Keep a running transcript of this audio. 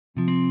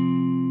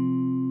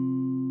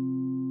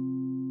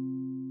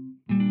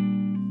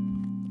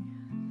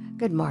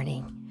Good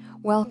morning.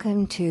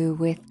 Welcome to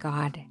With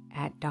God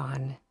at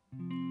Dawn.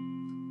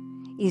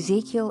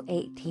 Ezekiel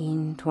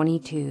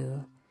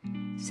 18:22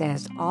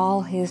 says,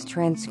 "All his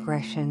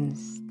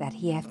transgressions that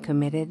he hath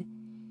committed,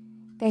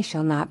 they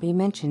shall not be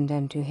mentioned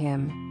unto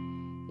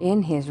him.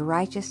 In his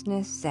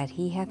righteousness that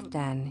he hath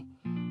done,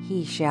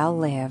 he shall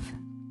live."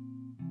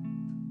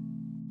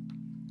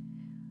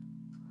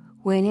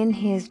 When in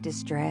his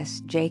distress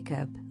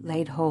Jacob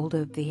laid hold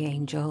of the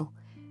angel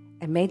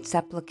and made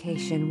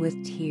supplication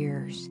with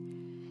tears,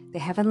 the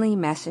heavenly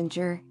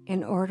messenger,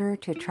 in order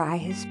to try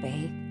his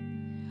faith,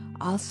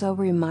 also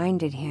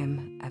reminded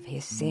him of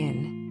his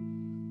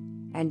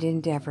sin and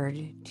endeavored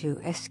to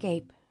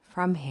escape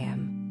from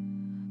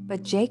him.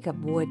 But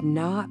Jacob would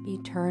not be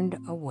turned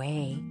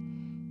away.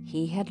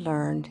 He had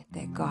learned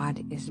that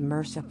God is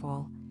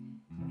merciful,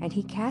 and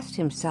he cast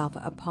himself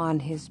upon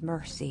his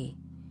mercy.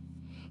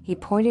 He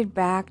pointed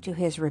back to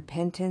his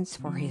repentance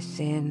for his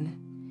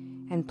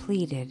sin and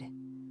pleaded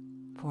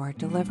for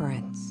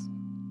deliverance.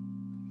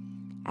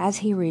 As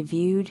he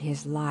reviewed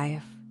his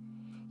life,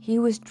 he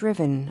was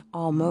driven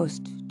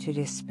almost to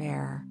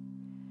despair,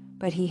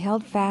 but he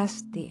held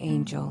fast the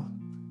angel.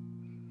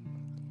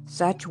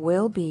 Such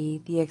will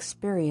be the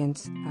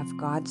experience of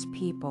God's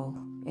people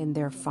in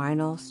their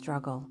final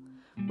struggle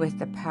with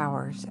the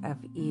powers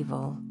of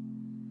evil.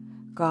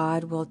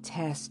 God will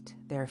test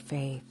their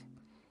faith,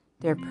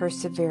 their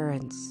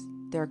perseverance,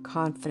 their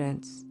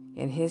confidence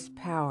in his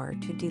power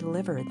to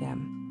deliver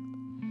them.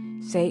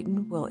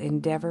 Satan will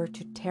endeavor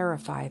to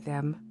terrify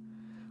them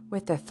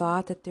with the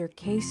thought that their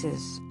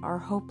cases are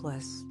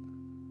hopeless.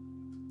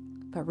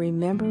 But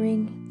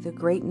remembering the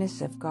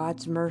greatness of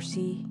God's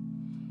mercy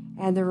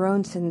and their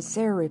own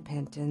sincere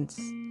repentance,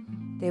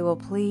 they will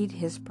plead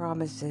his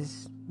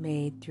promises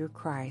made through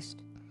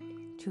Christ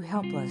to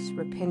helpless,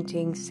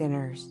 repenting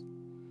sinners.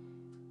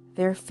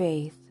 Their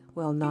faith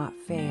will not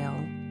fail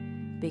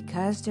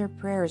because their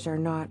prayers are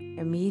not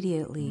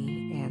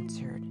immediately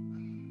answered.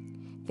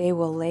 They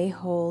will lay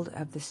hold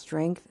of the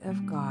strength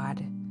of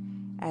God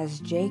as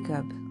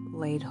Jacob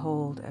laid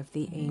hold of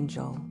the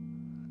angel.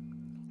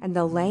 And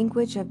the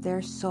language of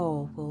their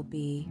soul will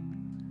be,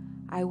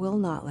 "I will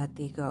not let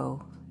thee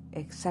go,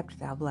 except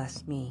thou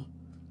bless me."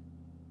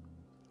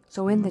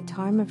 So in the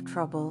time of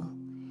trouble,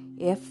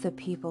 if the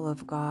people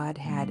of God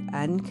had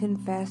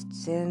unconfessed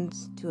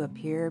sins to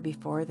appear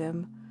before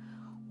them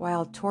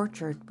while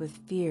tortured with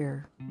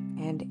fear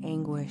and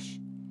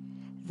anguish,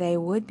 they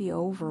would be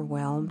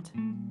overwhelmed.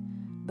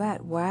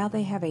 But while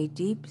they have a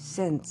deep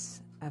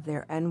sense of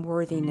their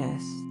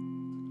unworthiness,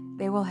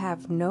 they will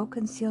have no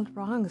concealed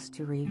wrongs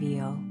to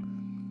reveal.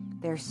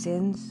 Their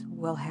sins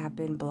will have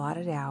been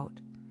blotted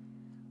out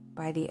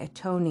by the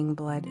atoning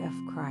blood of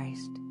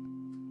Christ,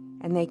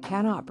 and they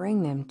cannot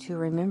bring them to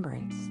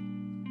remembrance.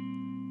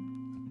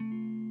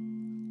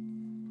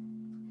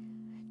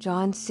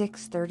 John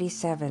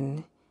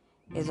 6:37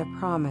 is a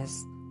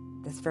promise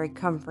that's very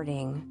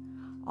comforting.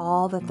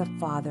 "All that the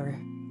Father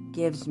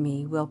gives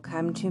me will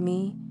come to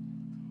me,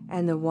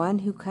 and the one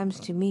who comes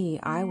to me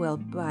I will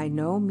by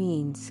no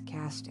means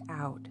cast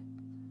out."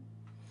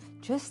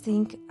 Just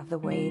think of the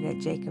way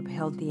that Jacob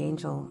held the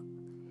angel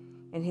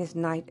in his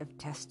night of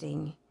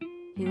testing.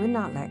 He would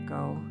not let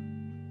go.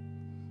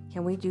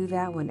 Can we do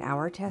that when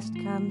our test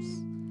comes?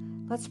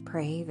 Let's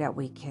pray that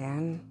we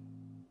can.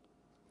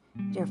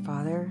 Dear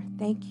Father,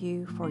 thank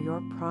you for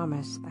your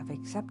promise of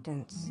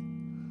acceptance.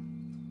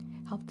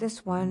 Help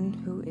this one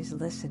who is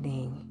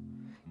listening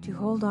to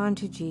hold on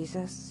to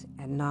Jesus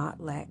and not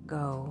let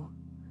go,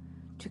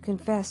 to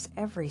confess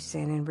every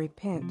sin and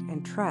repent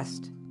and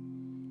trust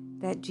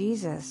that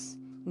Jesus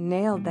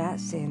nailed that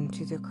sin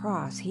to the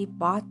cross. He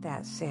bought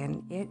that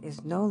sin. It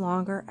is no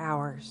longer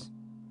ours.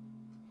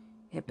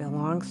 It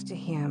belongs to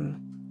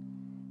him.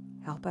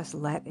 Help us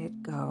let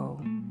it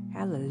go.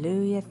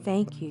 Hallelujah.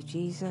 Thank you,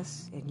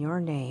 Jesus. In your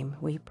name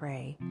we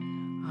pray.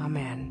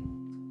 Amen.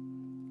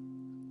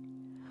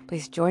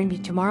 Please join me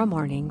tomorrow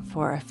morning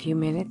for a few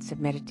minutes of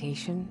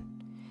meditation,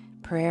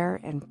 prayer,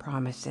 and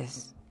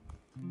promises.